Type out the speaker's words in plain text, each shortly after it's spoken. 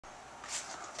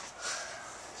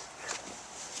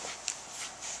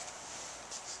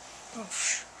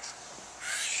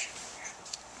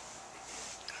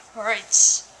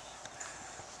Alright.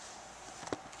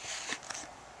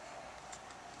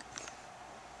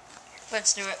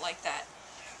 Let's do it like that.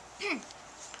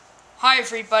 Hi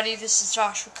everybody, this is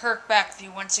Joshua Kirk back with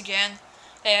you once again.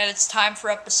 And it's time for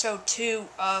episode 2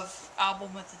 of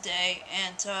Album of the Day.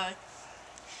 And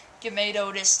you may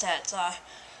notice that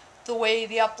the way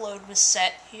the upload was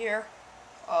set here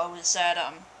was that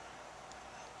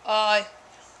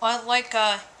unlike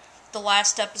the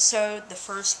last episode, the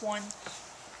first one,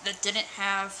 that didn't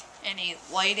have any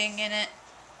lighting in it,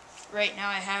 right now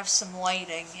I have some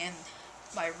lighting in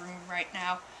my room right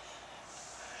now.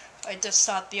 I just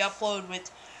thought the upload would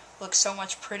look so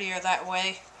much prettier that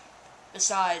way.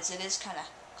 Besides, it is kind of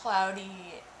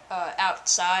cloudy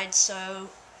outside, so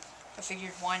I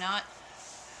figured why not.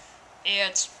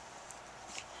 And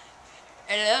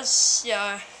as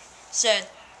said,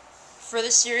 for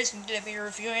this series I'm going to be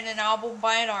reviewing an album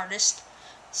by an artist,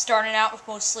 starting out with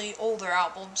mostly older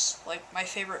albums, like my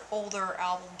favorite older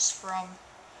albums from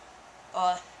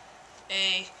a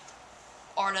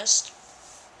artist.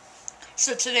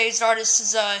 So today's artist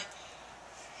is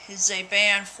a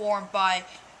band formed by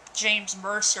James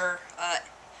Mercer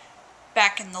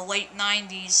back in the late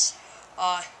 90s,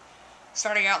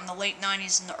 starting out in the late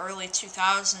 90s and the early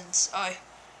 2000s,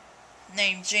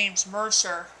 named James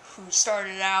Mercer, who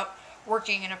started out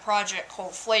working in a project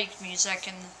called Flake Music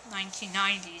in the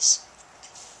 1990s.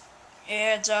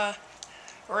 And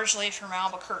originally from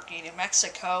Albuquerque, New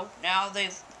Mexico. Now they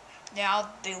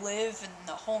live in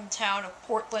the hometown of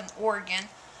Portland, Oregon.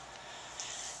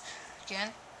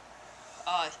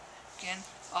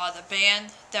 The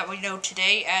band that we know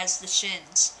today as the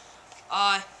Shins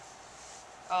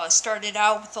started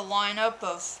out with a lineup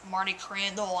of Marty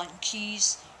Crandall on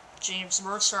keys, James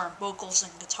Mercer on vocals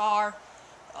and guitar,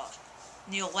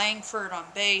 Neil Langford on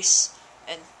bass,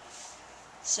 and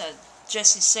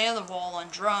Jesse Sandoval on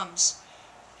drums,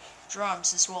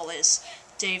 as well as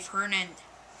Dave Hernandez,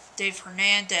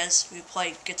 who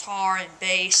played guitar and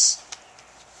bass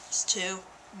too.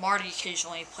 Marty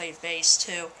occasionally played bass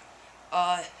too.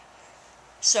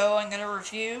 So I'm going to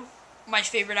review my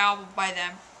favorite album by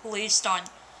them, released on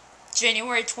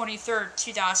January 23rd,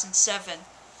 2007.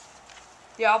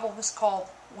 The album is called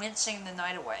Wincing the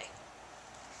Night Away.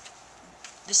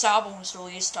 This album was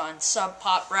released on Sub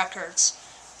Pop Records.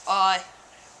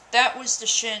 That was the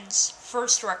Shins'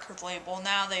 first record label.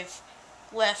 Now they've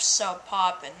left Sub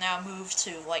Pop and now moved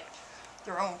to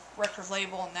their own record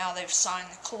label, and now they've signed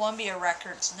Columbia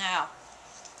Records now.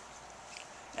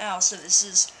 So this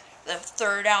is the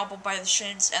third album by the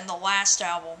Shins and the last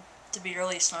album to be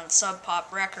released on Sub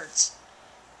Pop Records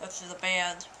after the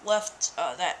band left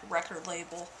that record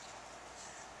label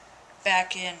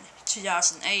back in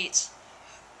 2008.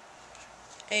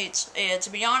 And to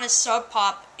be honest, Sub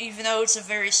Pop, even though it's a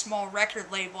very small record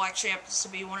label, actually happens to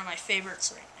be one of my favorites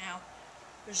right now.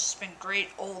 There's just been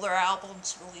great older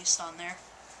albums released on there.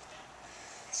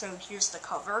 So here's the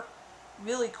cover.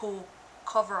 Really cool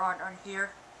cover art on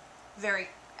here. Very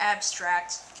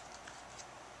abstract.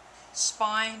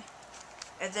 Spine.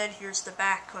 And then here's the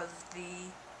back of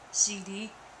the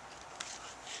CD.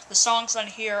 The songs on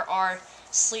here are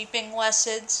Sleeping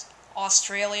Lessons,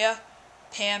 Australia,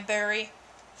 Panbury,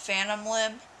 Phantom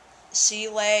Limb, Sea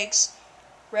Legs,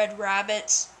 Red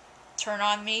Rabbits, Turn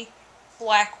On Me,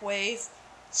 Black Wave,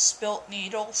 Spilt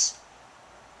Needles,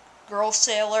 Girl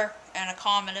Sailor, and A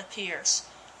Comet Appears.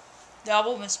 The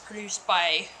album is produced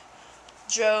by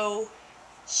Joe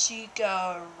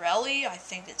Chiccarelli. I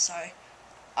think it's I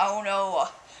don't know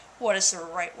what is the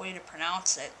right way to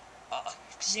pronounce it,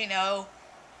 because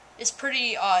it's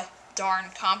pretty darn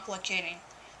complicated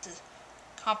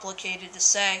to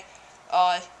say.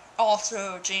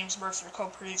 Also, James Mercer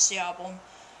co-produced the album.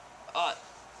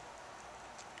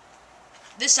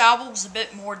 This album is a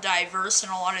bit more diverse than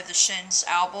a lot of the Shins'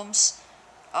 albums.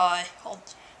 I'll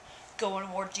go into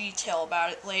more detail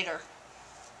about it later.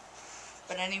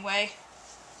 But anyway,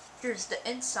 here's the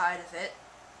inside of it.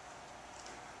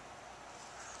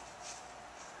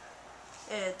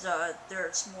 And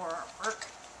there's more artwork.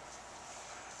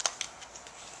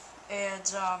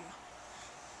 And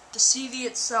the CD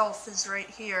itself is right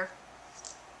here.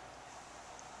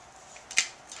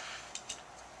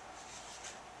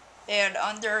 And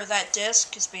under that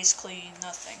disc is basically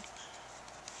nothing.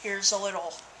 Here's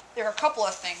there are a couple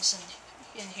of things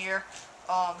in here.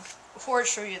 Before I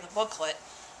show you the booklet,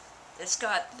 it's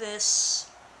got this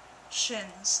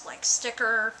Shins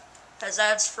sticker, has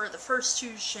ads for the first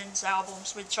two Shins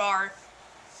albums, which are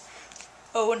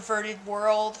O Inverted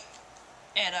World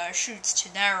and Shoots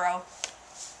to Narrow.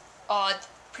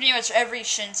 pretty much every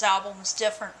Shin's album is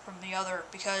different from the other,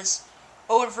 because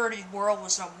O Inverted World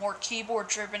was a more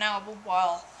keyboard-driven album,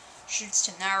 while Shoots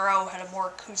to Narrow had a more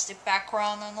acoustic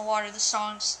background on a lot of the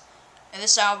songs. And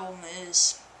this album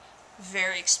is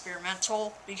very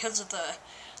experimental because of the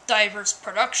diverse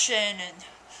production and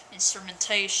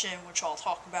instrumentation, which I'll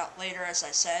talk about later, as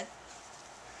I said.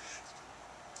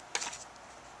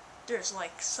 There's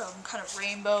like some kind of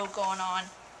rainbow going on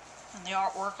in the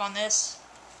artwork on this.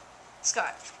 It's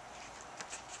got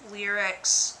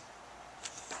lyrics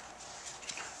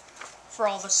for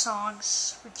all the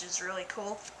songs, which is really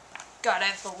cool. Gotta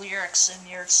have the lyrics in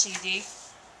your CD.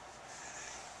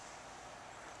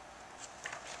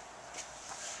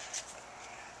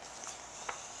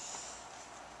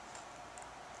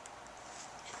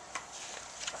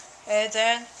 And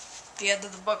then, the end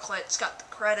of the booklet, it's got the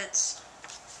credits.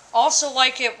 Also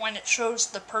like it when it shows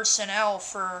the personnel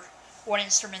for what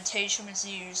instrumentation was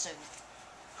used and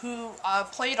who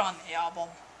played on the album.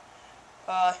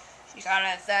 You gotta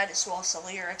have that as well as the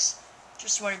lyrics.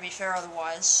 Just wouldn't be fair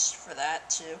otherwise for that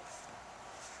too.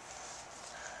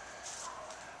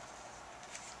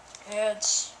 And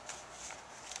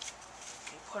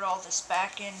put all this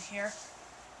back in here.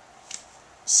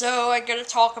 So I'm gonna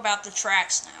talk about the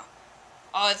tracks now.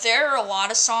 There are a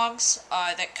lot of songs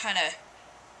that kind of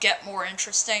get more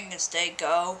interesting as they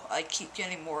go. I keep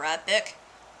getting more epic.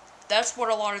 That's what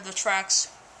a lot of the tracks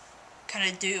kind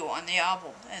of do on the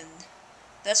album, and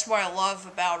that's what I love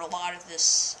about a lot of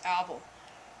this album.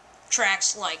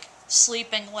 Tracks like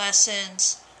Sleeping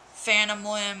Lessons, Phantom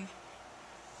Limb,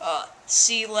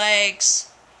 Sea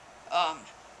Legs,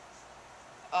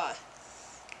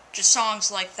 just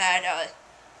songs like that,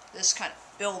 this kind of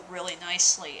build really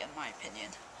nicely, in my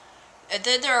opinion. And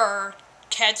then there are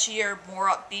catchier, more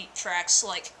upbeat tracks,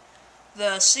 like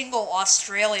the single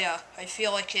Australia, I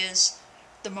feel like is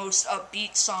the most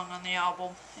upbeat song on the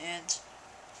album, and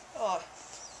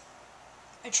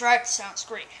the track sounds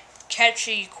great.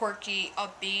 Catchy, quirky,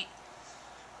 upbeat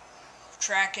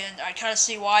track, and I kind of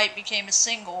see why it became a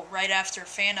single right after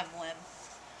Phantom Limb.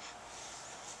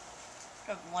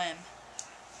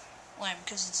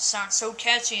 Because it sounds so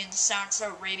catchy and it sounds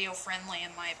so radio friendly,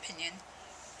 in my opinion.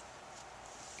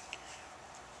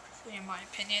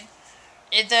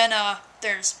 And then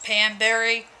there's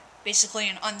Panberry, basically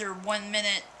an under 1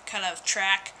 minute kind of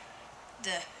track.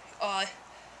 The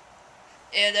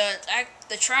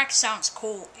track sounds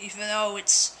cool, even though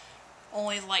it's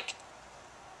only like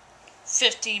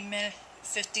 50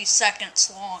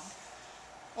 seconds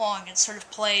long. It sort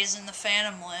of plays in the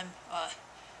Phantom Limb.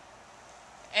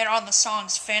 And on the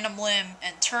songs Phantom Limb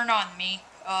and Turn On Me,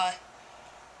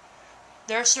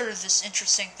 there's sort of this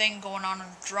interesting thing going on the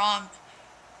drums.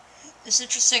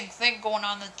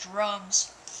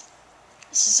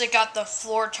 Since they got the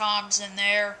floor toms in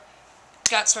there,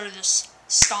 got sort of this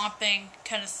stomping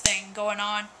kind of thing going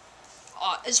on.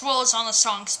 As well as on the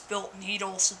song Spilt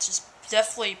Needles, which is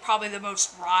definitely probably the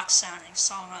most rock sounding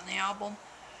song on the album.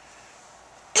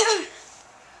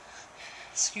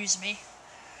 Excuse me.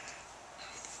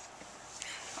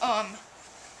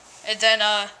 And then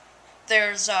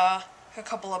there's a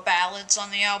couple of ballads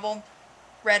on the album.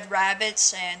 Red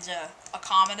Rabbits and A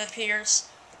Comet Appears.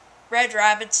 Red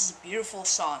Rabbits is a beautiful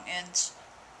song,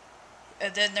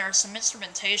 and then there's some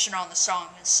instrumentation on the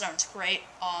song. It sounds great.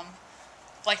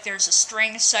 Like there's a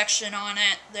string section on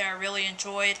it that I really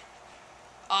enjoyed.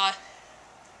 All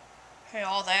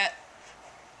that.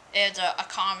 And A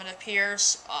Comet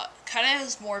Appears. Kind of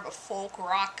has more of a folk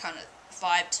rock kind of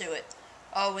vibe to it.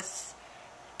 With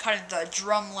kind of the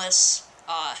drumless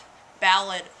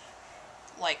ballad,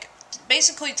 like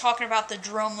basically talking about the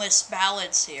drumless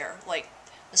ballads here, like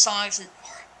the songs that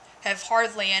have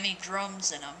hardly any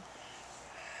drums in them,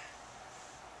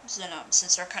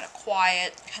 since they're kind of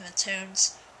quiet kind of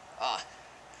tunes.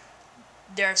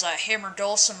 There's a hammer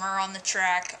dulcimer on the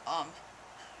track,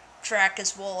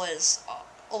 as well as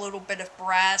a little bit of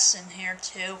brass in here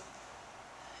too.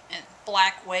 And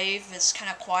Black Wave is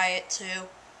kind of quiet too,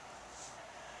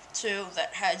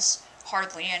 that has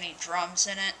hardly any drums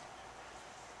in it.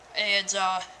 And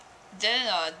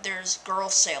then there's Girl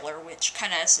Sailor, which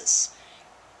kind of has this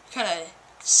kind of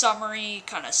summery,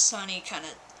 kind of sunny kind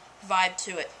of vibe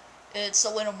to it. It's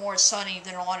a little more sunny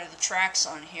than a lot of the tracks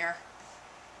on here.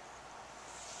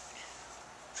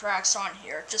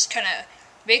 Just kind of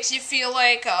makes you feel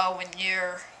like when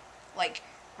you're like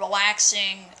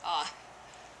relaxing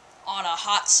on a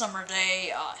hot summer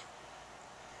day,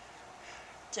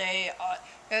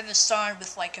 in the sun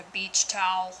with like a beach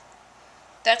towel.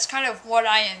 That's kind of what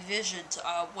I envisioned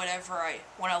when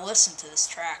I listen to this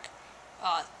track.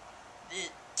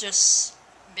 It just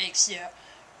makes you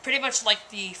pretty much like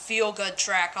the feel-good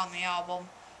track on the album.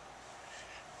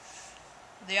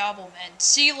 And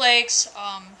Sea Legs,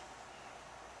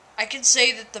 I can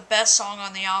say that the best song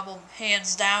on the album,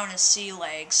 hands down, is Sea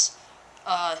Legs.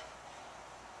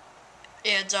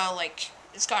 Like,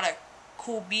 it's got a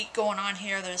cool beat going on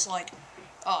here. There's like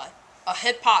a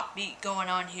hip-hop beat going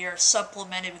on here,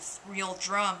 supplemented with real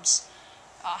drums.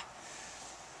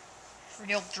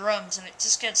 And it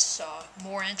just gets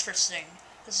more interesting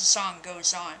as the song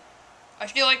goes on. I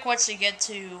feel like once you get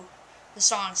to the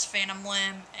songs Phantom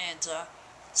Limb and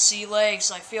Sea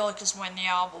Legs, I feel like is when the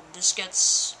album just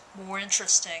gets more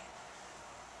interesting.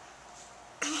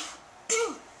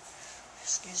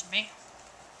 Excuse me.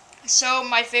 So,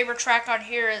 my favorite track on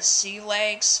here is Sea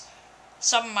Legs.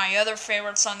 Some of my other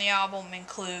favorites on the album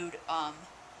include,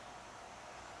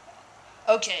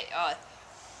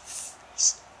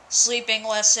 Sleeping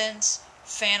Lessons,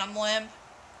 Phantom Limb,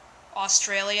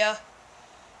 Australia,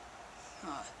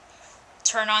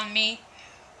 Turn on Me,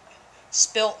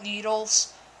 Spilt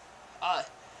Needles,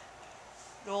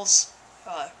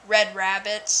 Red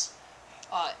Rabbits,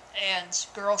 and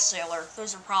Girl Sailor.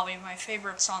 Those are probably my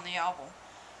favorites on the album.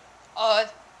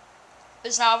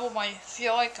 This album, I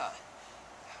feel like,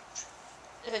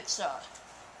 it's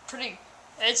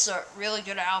a really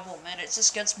good album, and it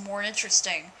just gets more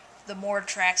interesting the more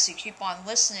tracks you keep on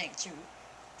listening to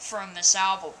from this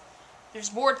album.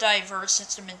 There's more diverse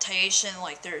instrumentation,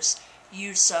 like there's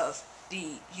use of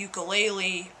the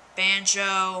ukulele,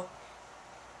 banjo,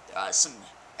 some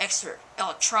extra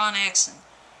electronics, and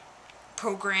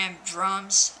programmed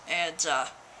drums, and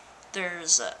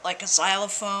there's like a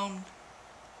xylophone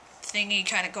thingy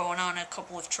kind of going on in a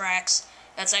couple of tracks.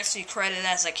 That's actually credited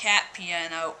as a cat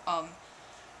piano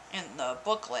in the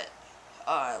booklet.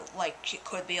 Like it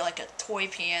could be like a toy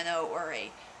piano or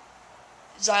a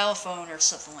xylophone or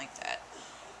something like that.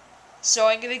 So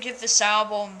I'm gonna give this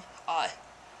album an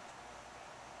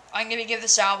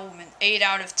 8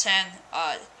 out of 10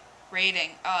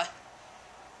 rating.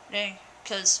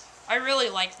 Because I really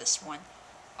like this one.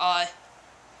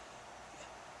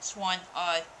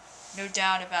 No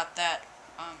doubt about that.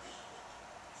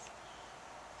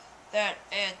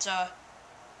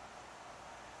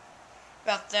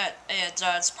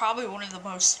 It's probably one of the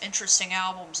most interesting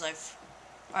albums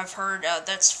I've heard.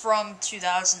 That's from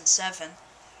 2007.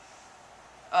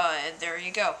 And there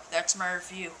you go. That's my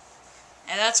review.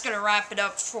 And that's gonna wrap it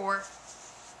up for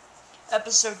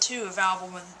episode 2 of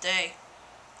Album of the Day.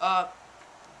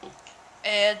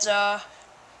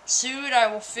 Soon I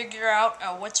will figure out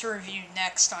what to review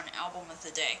next on Album of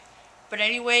the Day. But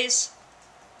anyways,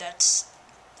 that's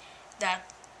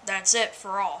it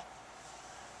for all.